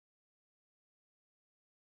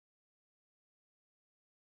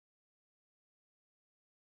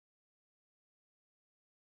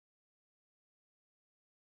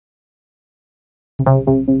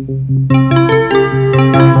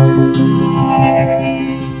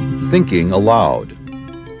Thinking Aloud.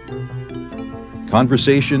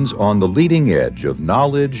 Conversations on the leading edge of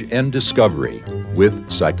knowledge and discovery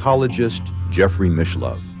with psychologist Jeffrey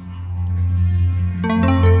Mishlove.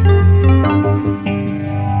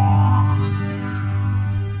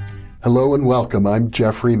 Hello and welcome. I'm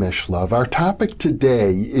Jeffrey Mishlove. Our topic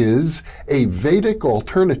today is a Vedic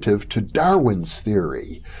alternative to Darwin's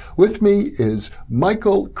theory. With me is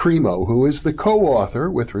Michael Cremo, who is the co-author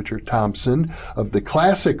with Richard Thompson of the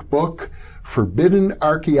classic book Forbidden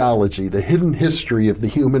Archeology, The Hidden History of the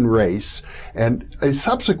Human Race, and a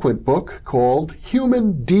subsequent book called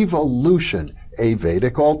Human Devolution, a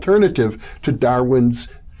Vedic alternative to Darwin's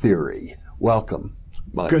theory. Welcome,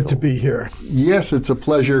 Michael. Good to be here. Yes, it's a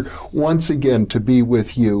pleasure once again to be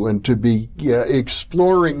with you and to be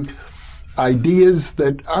exploring ideas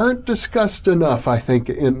that aren't discussed enough, I think,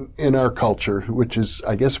 in our culture, which is,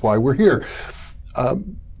 I guess, why we're here.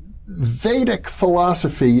 Vedic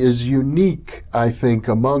philosophy is unique, I think,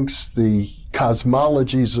 amongst the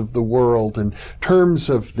cosmologies of the world in terms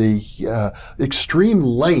of the extreme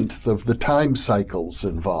length of the time cycles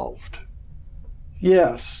involved.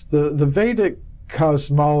 Yes, the Vedic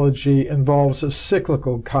cosmology involves a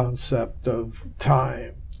cyclical concept of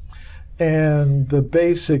time. And the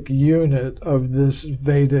basic unit of this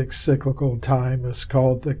Vedic cyclical time is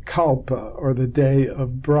called the kalpa, or the day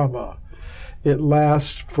of Brahma. It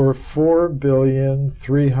lasts for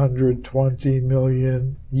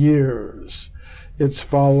 4,320,000,000 years. It's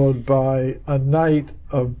followed by a night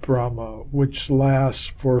of Brahma, which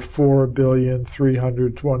lasts for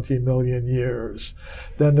 4,320,000,000 years.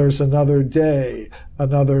 Then there's another day,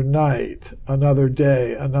 another night, another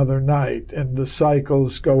day, another night, and the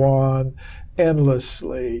cycles go on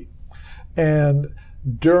endlessly. And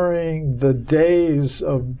during the days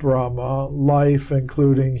of Brahma, life,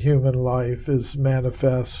 including human life, is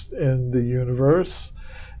manifest in the universe.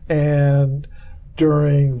 And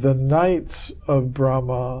during the nights of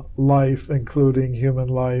Brahma, life, including human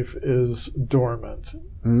life, is dormant.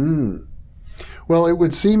 Well, it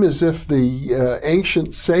would seem as if the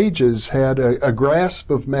ancient sages had a grasp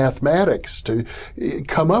of mathematics to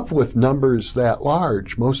come up with numbers that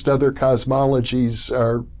large. Most other cosmologies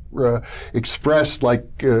are expressed like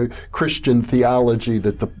Christian theology,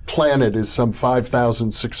 that the planet is some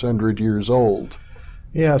 5,600 years old.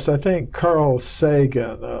 Yes, I think Carl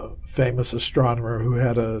Sagan, a famous astronomer who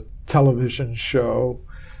had a television show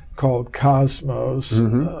called Cosmos,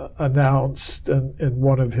 announced in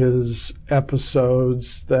one of his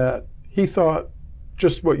episodes that he thought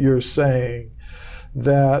just what you're saying,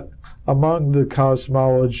 that among the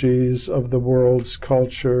cosmologies of the world's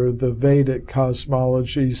culture, the Vedic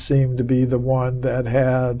cosmology seemed to be the one that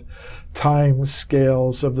had time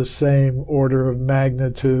scales of the same order of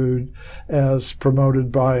magnitude as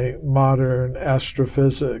promoted by modern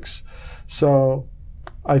astrophysics. So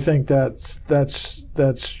I think that's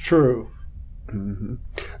true.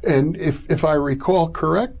 And if I recall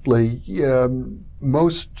correctly,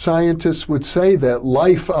 most scientists would say that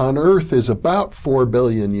life on Earth is about 4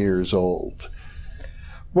 billion years old.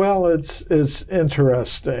 Well, it's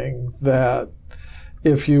interesting that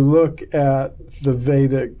if you look at the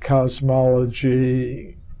Vedic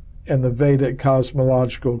cosmology and the Vedic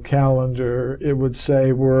cosmological calendar, it would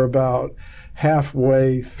say we're about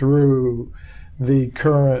halfway through the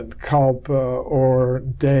current kalpa, or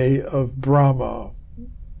day of Brahma,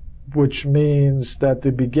 which means that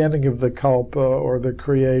the beginning of the kalpa, or the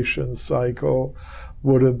creation cycle,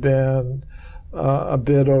 would have been a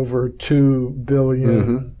bit over 2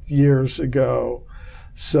 billion years ago.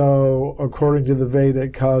 So according to the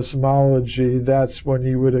Vedic cosmology, that's when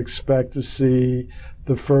you would expect to see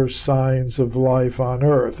the first signs of life on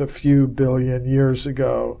Earth, a few billion years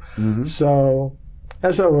ago. So,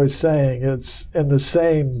 as I was saying, it's in the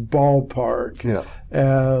same ballpark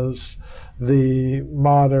as the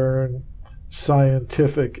modern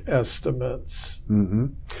scientific estimates.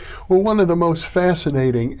 Well, one of the most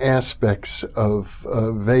fascinating aspects of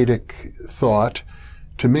Vedic thought,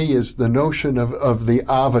 to me, is the notion of the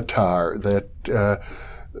avatar, that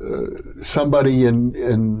somebody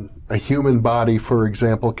in a human body, for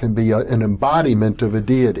example, can be an embodiment of a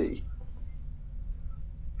deity.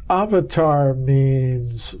 Avatar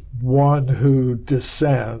means one who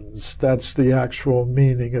descends. That's the actual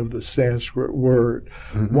meaning of the Sanskrit word.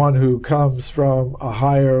 One who comes from a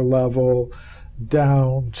higher level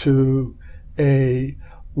down to a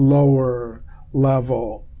lower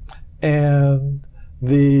level. And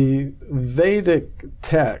the Vedic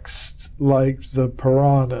texts, like the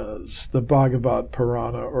Puranas, the Bhagavad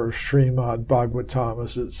Purana, or Srimad Bhagavatam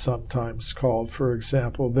as it's sometimes called, for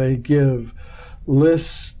example, they give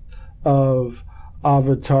lists of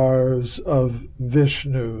avatars of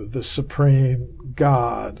Vishnu, the supreme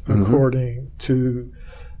God, according to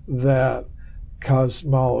that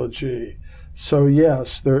cosmology. So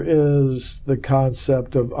yes, there is the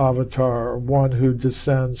concept of avatar, one who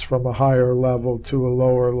descends from a higher level to a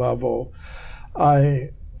lower level. I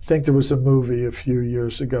think there was a movie a few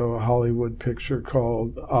years ago, a Hollywood picture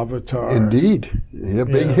called Avatar. Indeed, a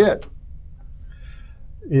big hit.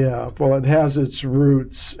 Yeah, well, it has its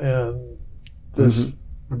roots in this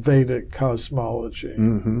Vedic cosmology.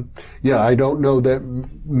 Yeah, I don't know that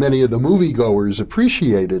many of the moviegoers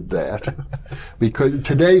appreciated that, because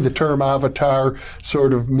today the term avatar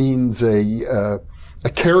sort of means a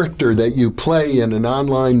character that you play in an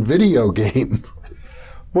online video game.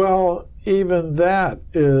 Well, even that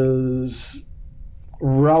is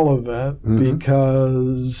relevant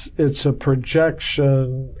because it's a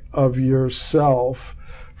projection of yourself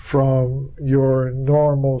from your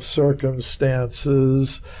normal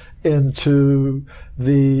circumstances into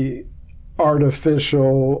the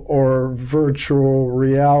artificial or virtual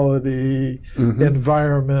reality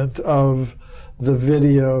environment of the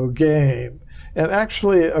video game. And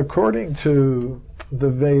actually, according to the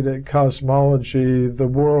Vedic cosmology, the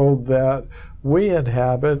world that we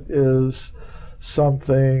inhabit is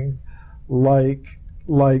something like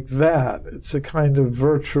that. It's a kind of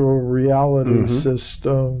virtual reality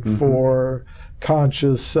system for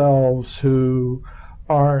conscious selves who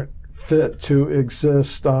aren't fit to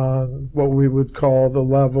exist on what we would call the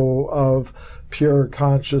level of pure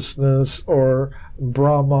consciousness, or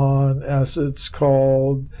Brahman as it's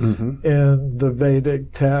called in the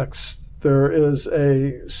Vedic text. There is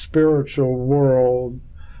a spiritual world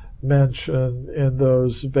mentioned in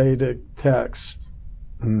those Vedic texts.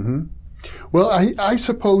 Well, I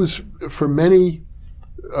suppose for many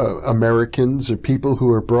Americans or people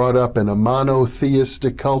who are brought up in a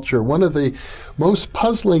monotheistic culture, one of the most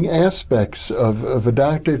puzzling aspects of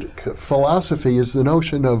Vedantic philosophy is the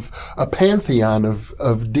notion of a pantheon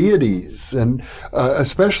of deities, and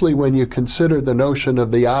especially when you consider the notion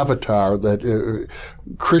of the avatar, that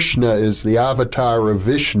Krishna is the avatar of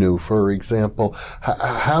Vishnu, for example.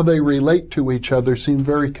 How they relate to each other seems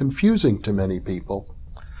very confusing to many people.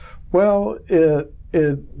 Well,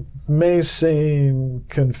 it may seem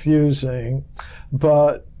confusing,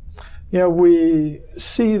 but we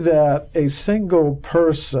see that a single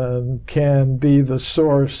person can be the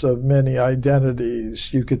source of many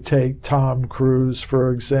identities. You could take Tom Cruise, for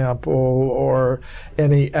example, or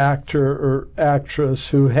any actor or actress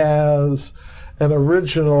who has an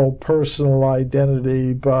original personal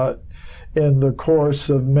identity, but in the course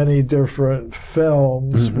of many different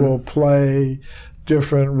films will play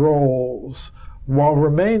different roles while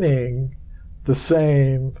remaining the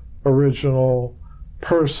same original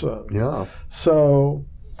person. Yeah. So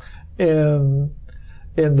in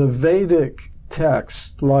the Vedic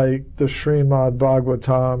text, like the Srimad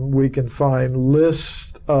Bhagavatam, we can find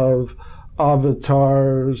lists of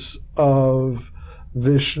avatars of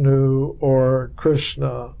Vishnu or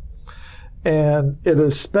Krishna. And it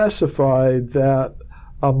is specified that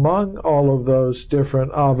among all of those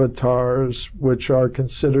different avatars, which are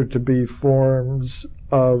considered to be forms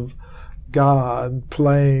of God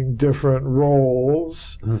playing different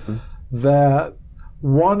roles, that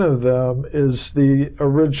one of them is the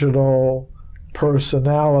original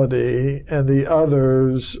personality and the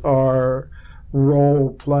others are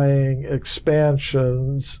role-playing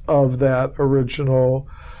expansions of that original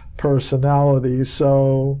personality.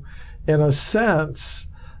 So, in a sense,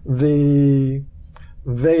 the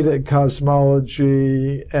Vedic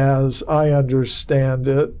cosmology, as I understand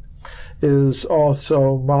it, is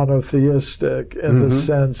also monotheistic in the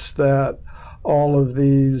sense that all of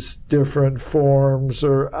these different forms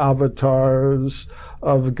or avatars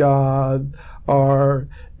of God are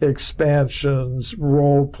expansions,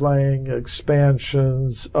 role-playing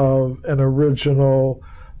expansions of an original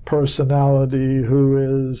personality who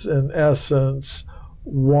is, in essence,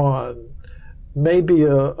 one. Maybe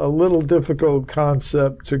a little difficult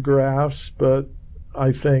concept to grasp, but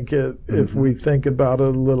I think if we think about it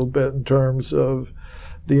a little bit in terms of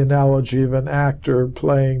the analogy of an actor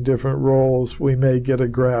playing different roles, we may get a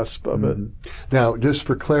grasp of it. Now, just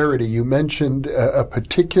for clarity, you mentioned a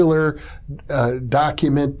particular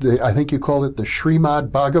document. I think you called it the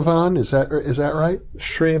Srimad Bhagavan. Is that right?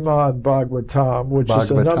 Srimad Bhagavatam, which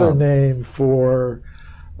is another name for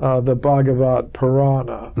the Bhagavad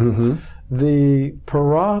Purana. The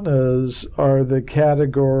Puranas are the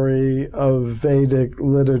category of Vedic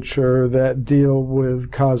literature that deal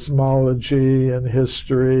with cosmology and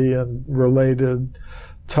history and related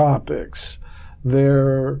topics.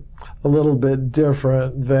 They're a little bit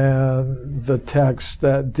different than the texts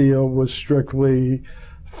that deal with strictly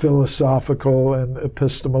philosophical and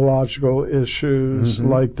epistemological issues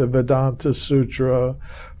like the Vedanta Sutra,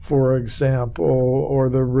 for example, or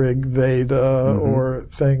the Rig Veda, or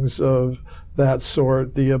things of that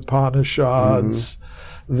sort, the Upanishads.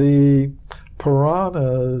 The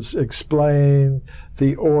Puranas explain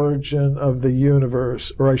the origin of the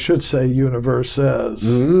universe, or I should say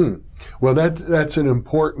universes. Well, that's an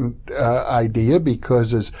important idea,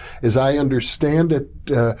 because as I understand it,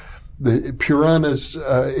 the Puranas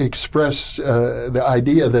express the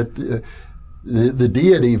idea that the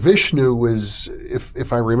deity Vishnu was,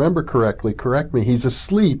 if I remember correctly, correct me, he's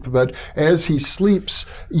asleep, but as he sleeps,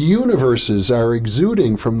 universes are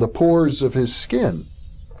exuding from the pores of his skin.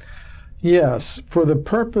 Yes, for the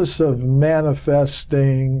purpose of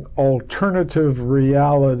manifesting alternative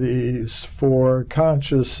realities for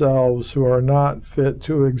conscious selves who are not fit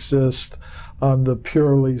to exist on the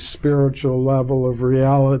purely spiritual level of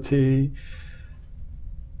reality,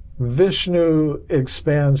 Vishnu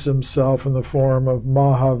expands himself in the form of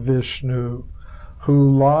Mahavishnu,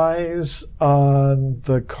 who lies on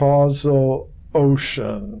the causal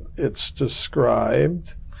ocean, it's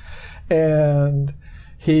described, and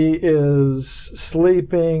he is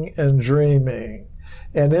sleeping and dreaming.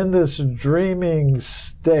 And in this dreaming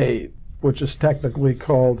state, which is technically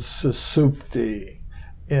called susupti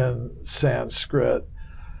in Sanskrit,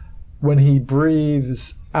 when he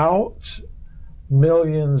breathes out,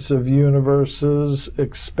 millions of universes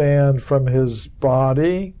expand from his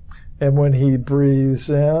body, and when he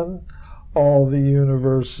breathes in, all the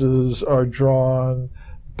universes are drawn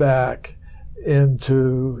back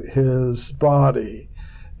into his body.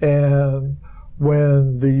 And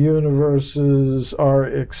when the universes are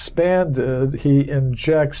expanded, he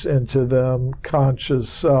injects into them conscious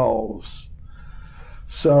selves.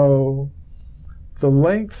 So the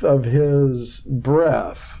length of his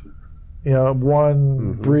breath,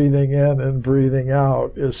 one breathing in and breathing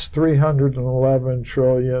out, is 311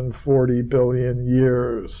 trillion 40 billion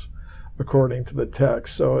years, according to the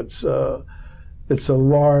text. So it's a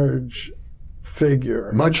large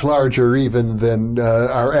figure. Much larger even than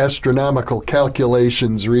our astronomical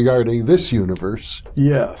calculations regarding this universe.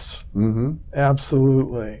 Yes,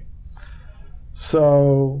 absolutely.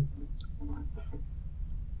 So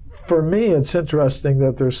for me, it's interesting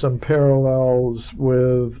that there's some parallels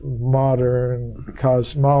with modern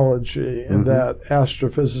cosmology, in that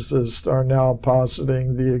astrophysicists are now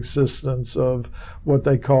positing the existence of what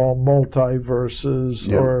they call multiverses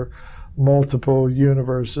or multiple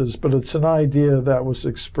universes, but it's an idea that was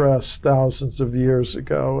expressed thousands of years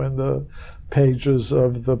ago in the pages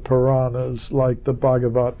of the Puranas, like the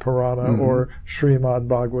Bhagavat Purana or Srimad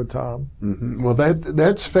Bhagavatam. Well,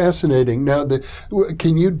 that's fascinating. Now,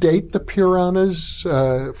 can you date the Puranas?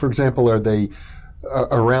 For example, are they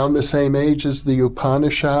around the same age as the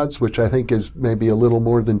Upanishads, which I think is maybe a little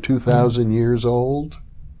more than 2,000 years old?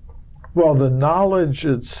 Well, the knowledge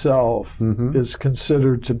itself is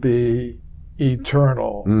considered to be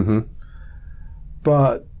eternal,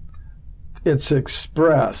 but it's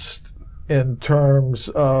expressed in terms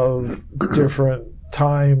of different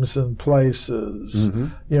times and places.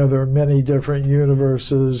 There are many different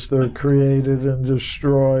universes. They're created and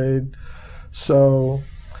destroyed. So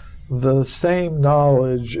the same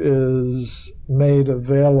knowledge is made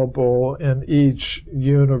available in each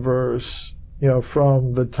universe,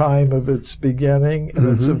 from the time of its beginning, and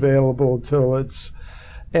it's available till its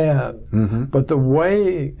end. But the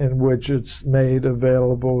way in which it's made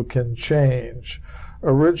available can change.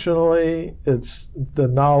 Originally, it's the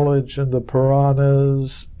knowledge in the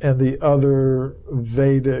Puranas and the other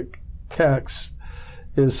Vedic texts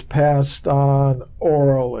is passed on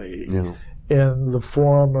orally in the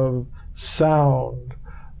form of sound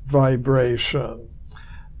vibration.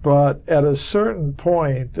 But at a certain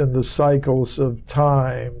point in the cycles of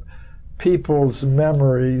time, people's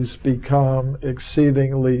memories become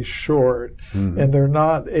exceedingly short, and they're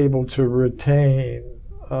not able to retain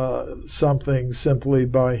something simply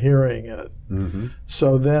by hearing it.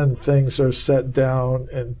 So then things are set down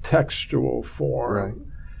in textual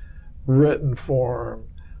form, written form,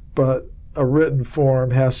 but a written form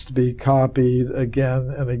has to be copied again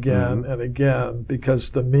and again and again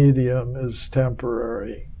because the medium is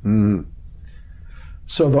temporary.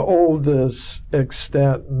 So the oldest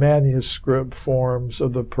extant manuscript forms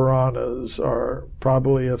of the Puranas are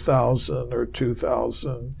probably 1,000 or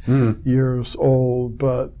 2,000 years old,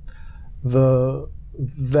 but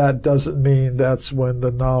that doesn't mean that's when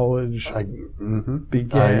the knowledge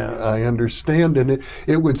began. I understand, and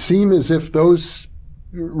it would seem as if those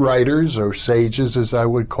writers, or sages as I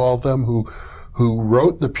would call them, who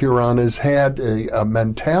wrote the Puranas had a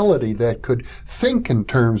mentality that could think in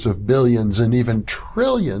terms of billions and even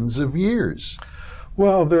trillions of years.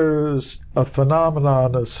 Well, there's a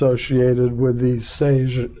phenomenon associated with these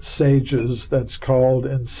sages that's called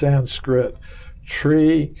in Sanskrit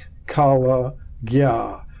Tri Kala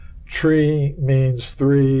Gya. Tri means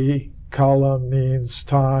three, Kala means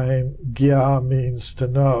time, Gya means to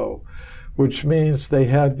know, which means they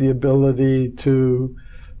had the ability to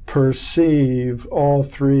perceive all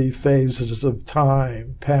three phases of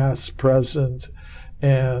time, past, present,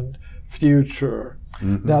 and future.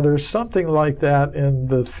 Now, there's something like that in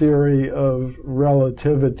the theory of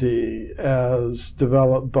relativity as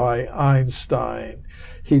developed by Einstein.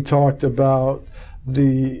 He talked about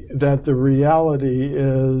that the reality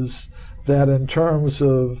is that in terms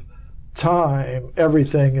of time,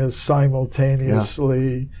 everything is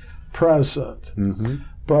simultaneously present.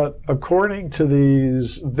 But according to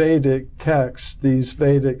these Vedic texts, these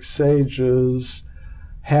Vedic sages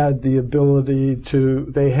had the ability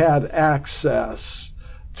they had access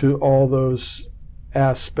to all those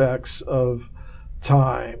aspects of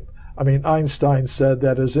time. I mean, Einstein said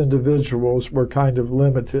that as individuals, we're kind of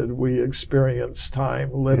limited. We experience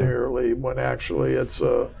time linearly when actually it's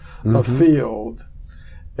a field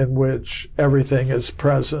in which everything is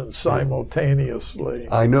present simultaneously.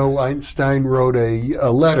 I know Einstein wrote a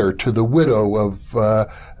letter to the widow of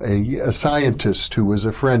a scientist who was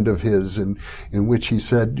a friend of his, in which he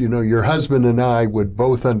said, you know, your husband and I would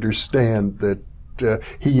both understand that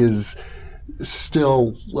he is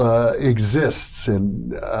still exists,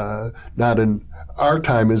 and not in our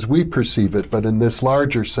time as we perceive it, but in this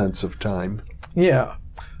larger sense of time. Yeah.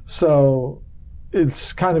 So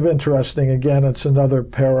it's kind of interesting. Again, it's another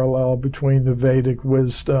parallel between the Vedic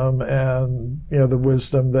wisdom and, you know, the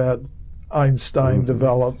wisdom that Einstein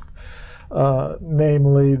developed,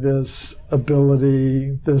 namely this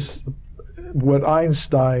ability, what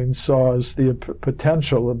Einstein saw as the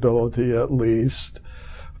potential ability, at least,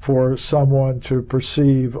 for someone to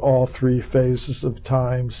perceive all three phases of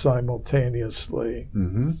time simultaneously.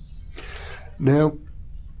 Now,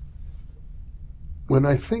 when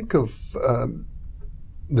I think of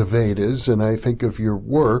the Vedas, and I think of your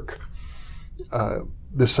work,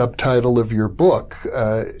 the subtitle of your book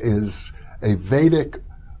is A Vedic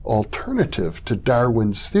Alternative to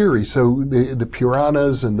Darwin's Theory. So the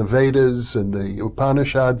Puranas and the Vedas and the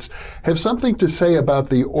Upanishads have something to say about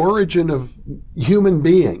the origin of human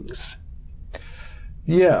beings.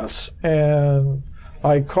 Yes, and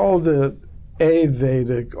I called it a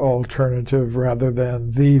Vedic alternative rather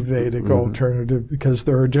than the Vedic alternative, because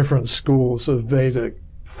there are different schools of Vedic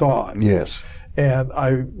thought. Yes. And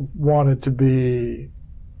I wanted to be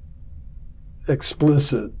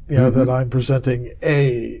explicit, you know, that I'm presenting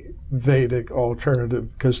a Vedic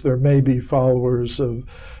alternative, because there may be followers of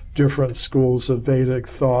different schools of Vedic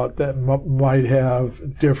thought that might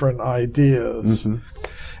have different ideas.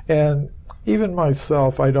 And even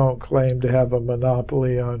myself, I don't claim to have a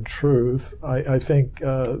monopoly on truth. I think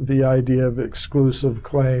the idea of exclusive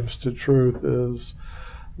claims to truth is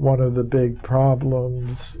one of the big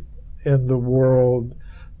problems in the world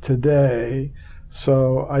today.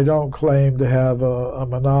 So I don't claim to have a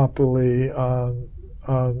monopoly on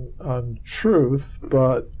truth,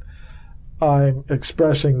 but I'm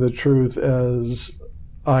expressing the truth as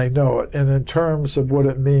I know it. And in terms of what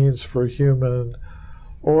it means for human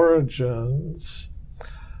origins,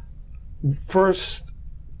 first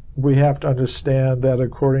we have to understand that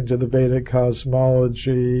according to the Vedic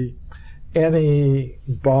cosmology, any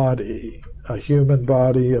body, a human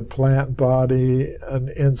body, a plant body, an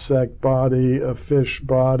insect body, a fish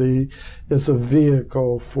body, is a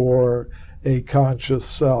vehicle for a conscious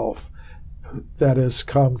self that has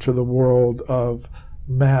come to the world of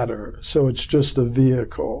matter. So it's just a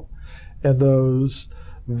vehicle. And those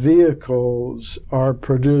vehicles are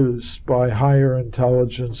produced by higher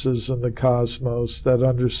intelligences in the cosmos that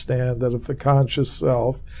understand that if the conscious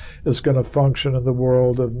self is going to function in the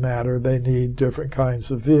world of matter, they need different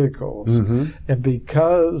kinds of vehicles. And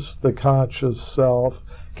because the conscious self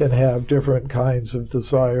can have different kinds of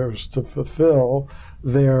desires to fulfill,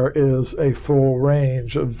 there is a full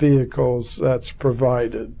range of vehicles that's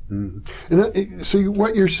provided. Mm-hmm. And so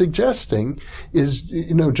what you're suggesting is,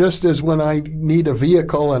 just as when I need a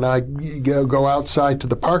vehicle and I go outside to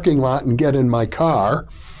the parking lot and get in my car,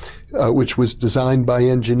 which was designed by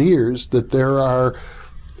engineers, that there are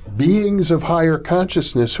beings of higher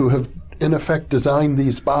consciousness who have, in effect, designed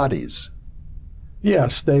these bodies.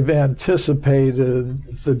 Yes, they've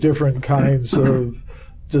anticipated the different kinds of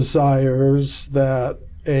desires that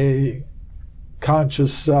a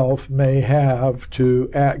conscious self may have to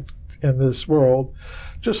act in this world,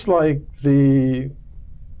 just like the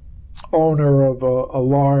owner of a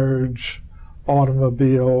large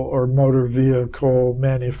automobile or motor vehicle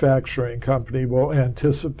manufacturing company will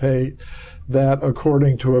anticipate that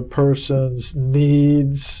according to a person's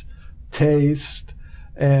needs, taste,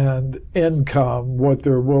 and income, what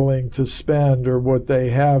they're willing to spend or what they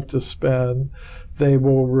have to spend, they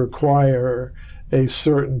will require a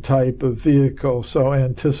certain type of vehicle. So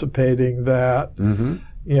anticipating that,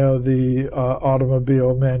 the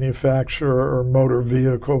automobile manufacturer or motor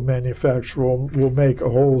vehicle manufacturer will make a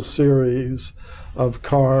whole series of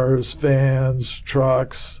cars, vans,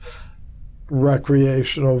 trucks,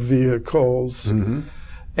 recreational vehicles,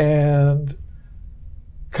 and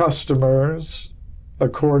customers,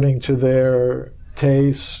 according to their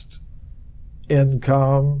taste,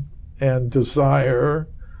 income, and desire,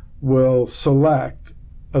 will select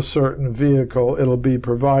a certain vehicle. It'll be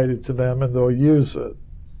provided to them and they'll use it.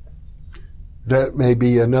 That may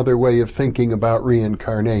be another way of thinking about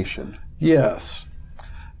reincarnation. Yes.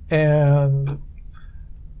 And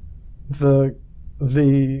the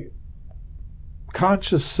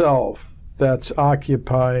conscious self that's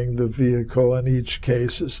occupying the vehicle in each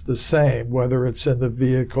case is the same, whether it's in the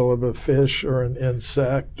vehicle of a fish or an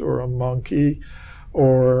insect or a monkey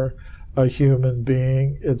or a human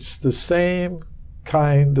being. It's the same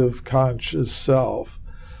kind of conscious self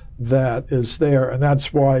that is there. And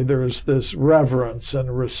that's why there's this reverence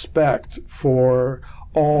and respect for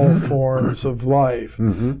all forms of life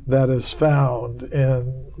that is found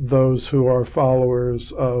in those who are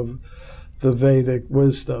followers of the Vedic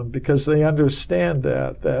wisdom, because they understand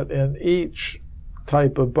that in each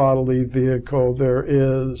type of bodily vehicle there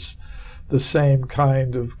is the same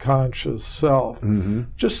kind of conscious self.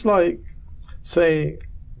 Just like, say,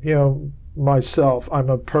 myself, I'm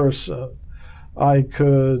a person. I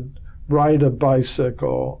could ride a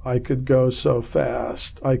bicycle, I could go so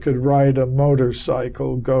fast. I could ride a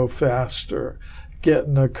motorcycle, go faster. Get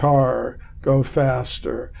in a car, go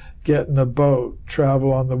faster. Get in a boat,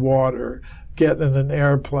 travel on the water. Get in an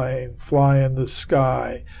airplane, fly in the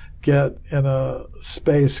sky. Get in a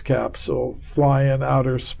space capsule, fly in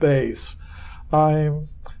outer space. I'm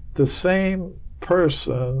the same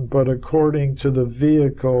person, but according to the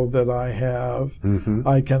vehicle that I have,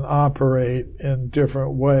 I can operate in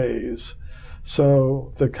different ways.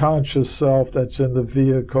 So the conscious self that's in the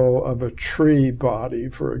vehicle of a tree body,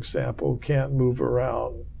 for example, can't move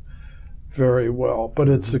around very well, but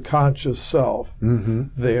it's a conscious self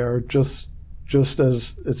there, just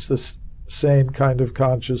as it's the same kind of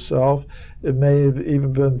conscious self. It may have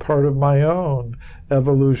even been part of my own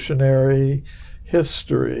evolutionary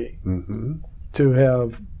history to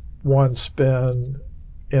have once been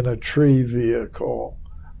in a tree vehicle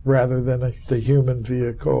rather than the human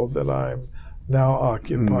vehicle that I'm now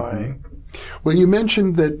occupying. Well, you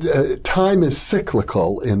mentioned that time is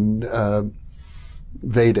cyclical in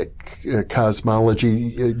Vedic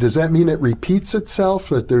cosmology. Does that mean it repeats itself,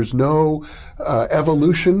 that there's no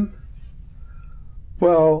evolution?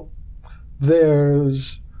 Well,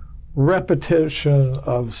 there's repetition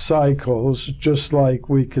of cycles, just like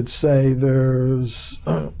we could say there's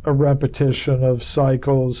a repetition of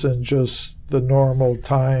cycles in just the normal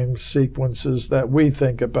time sequences that we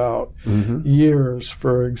think about. Years,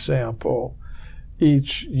 for example.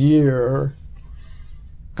 Each year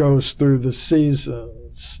goes through the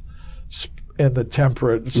seasons in the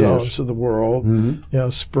temperate zones of the world.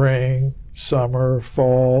 Spring, summer,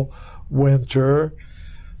 fall, winter.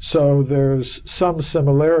 So there's some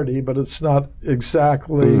similarity, but it's not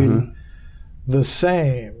exactly the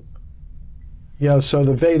same. So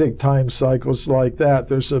the Vedic time cycles like that.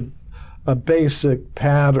 There's a basic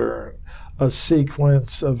pattern, a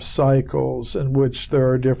sequence of cycles in which there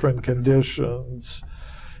are different conditions.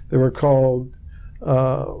 They were called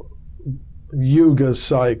yuga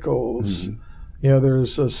cycles.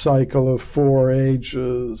 There's a cycle of 4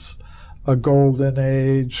 ages. A golden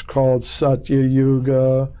age called Satya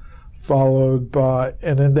Yuga, followed by,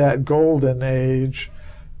 and in that golden age,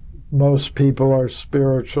 most people are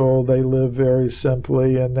spiritual. They live very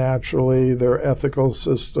simply and naturally. Their ethical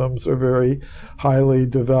systems are very highly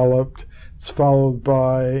developed. It's followed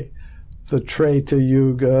by the Treta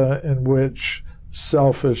Yuga, in which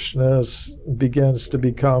selfishness begins to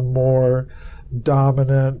become more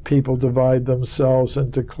dominant. People divide themselves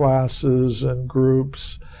into classes and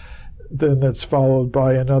groups. Then that's followed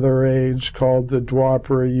by another age called the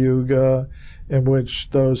Dwapara Yuga, in which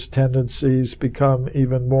those tendencies become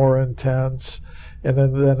even more intense. And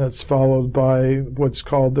then it's followed by what's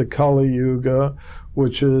called the Kali Yuga,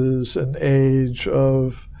 which is an age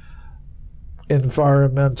of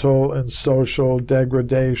environmental and social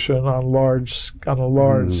degradation on a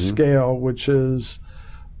large scale, which is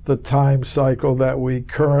the time cycle that we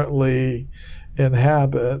currently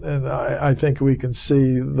inhabit. And I think we can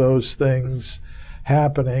see those things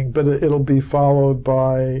happening, but it'll be followed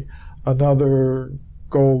by another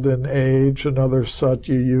golden age, another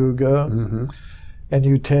Satya Yuga, and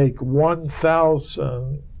you take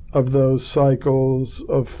 1,000 of those cycles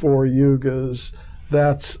of 4 yugas,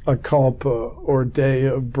 that's a kalpa, or day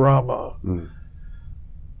of Brahma.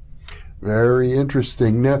 Very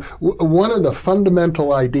interesting. Now, one of the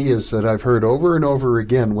fundamental ideas that I've heard over and over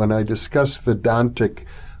again when I discuss Vedantic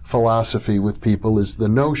philosophy with people is the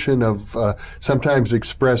notion of, sometimes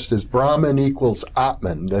expressed as Brahman equals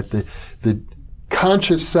Atman, that the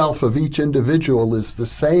conscious self of each individual is the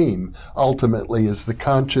same, ultimately, as the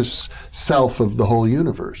conscious self of the whole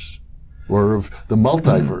universe, or of the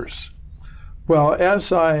multiverse. Well,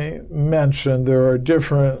 as I mentioned, there are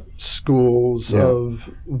different schools of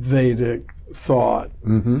Vedic thought.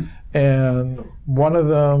 And one of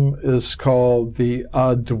them is called the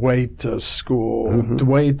Advaita school.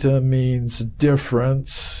 Dvaita means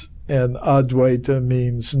difference, and Advaita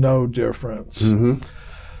means no difference.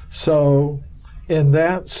 So in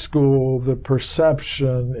that school, the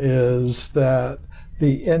perception is that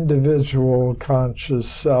the individual conscious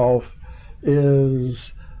self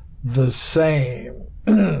is the same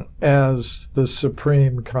as the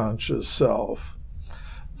supreme conscious self,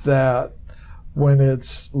 that when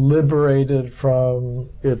it's liberated from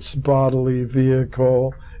its bodily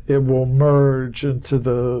vehicle, it will merge into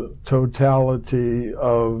the totality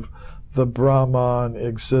of the Brahman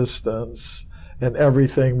existence, and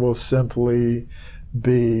everything will simply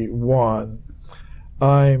be one.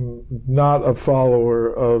 I'm not a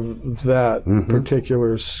follower of that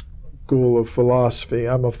particular school of philosophy.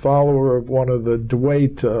 I'm a follower of one of the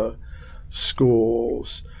Dvaita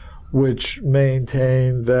schools, which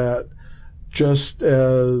maintain that just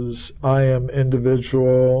as I am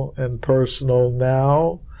individual and personal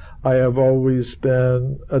now, I have always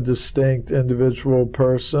been a distinct individual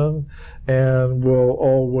person and will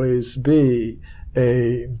always be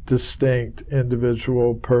a distinct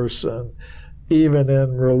individual person, even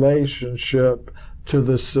in relationship to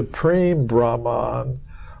the Supreme Brahman,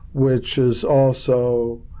 which is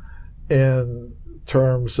also, in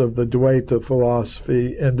terms of the Dvaita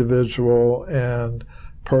philosophy, individual and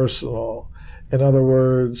personal. In other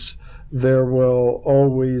words, there will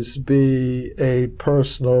always be a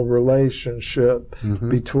personal relationship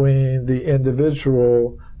between the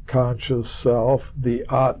individual conscious self, the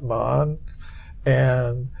Atman,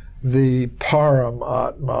 and the Param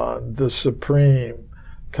Atman, the supreme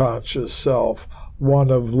conscious self,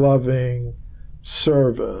 one of loving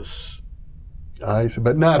service. I see,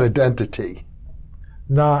 but not identity.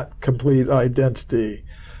 Not complete identity.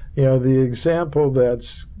 You know, the example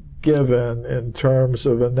that's given in terms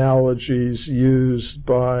of analogies used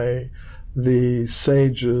by the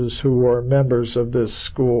sages who are members of this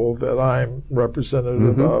school that I'm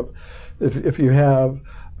representative of, if you have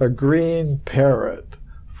a green parrot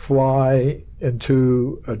fly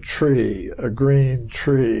into a tree, a green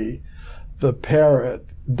tree, the parrot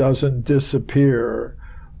doesn't disappear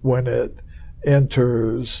when it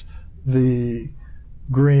enters the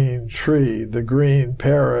green tree. The green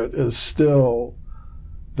parrot is still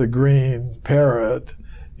the green parrot,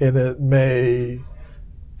 and it may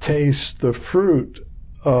taste the fruit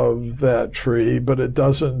of that tree, but it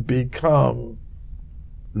doesn't become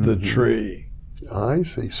the tree. I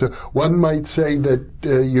see. So one might say that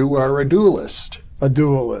you are a dualist. A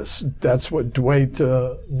dualist. That's what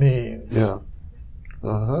Dvaita means. Yeah.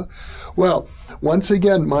 Well, once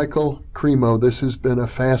again, Michael Cremo, this has been a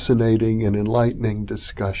fascinating and enlightening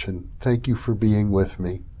discussion. Thank you for being with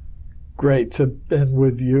me. Great to have been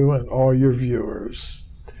with you and all your viewers.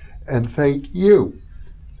 And thank you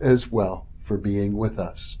as well for being with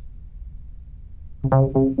us.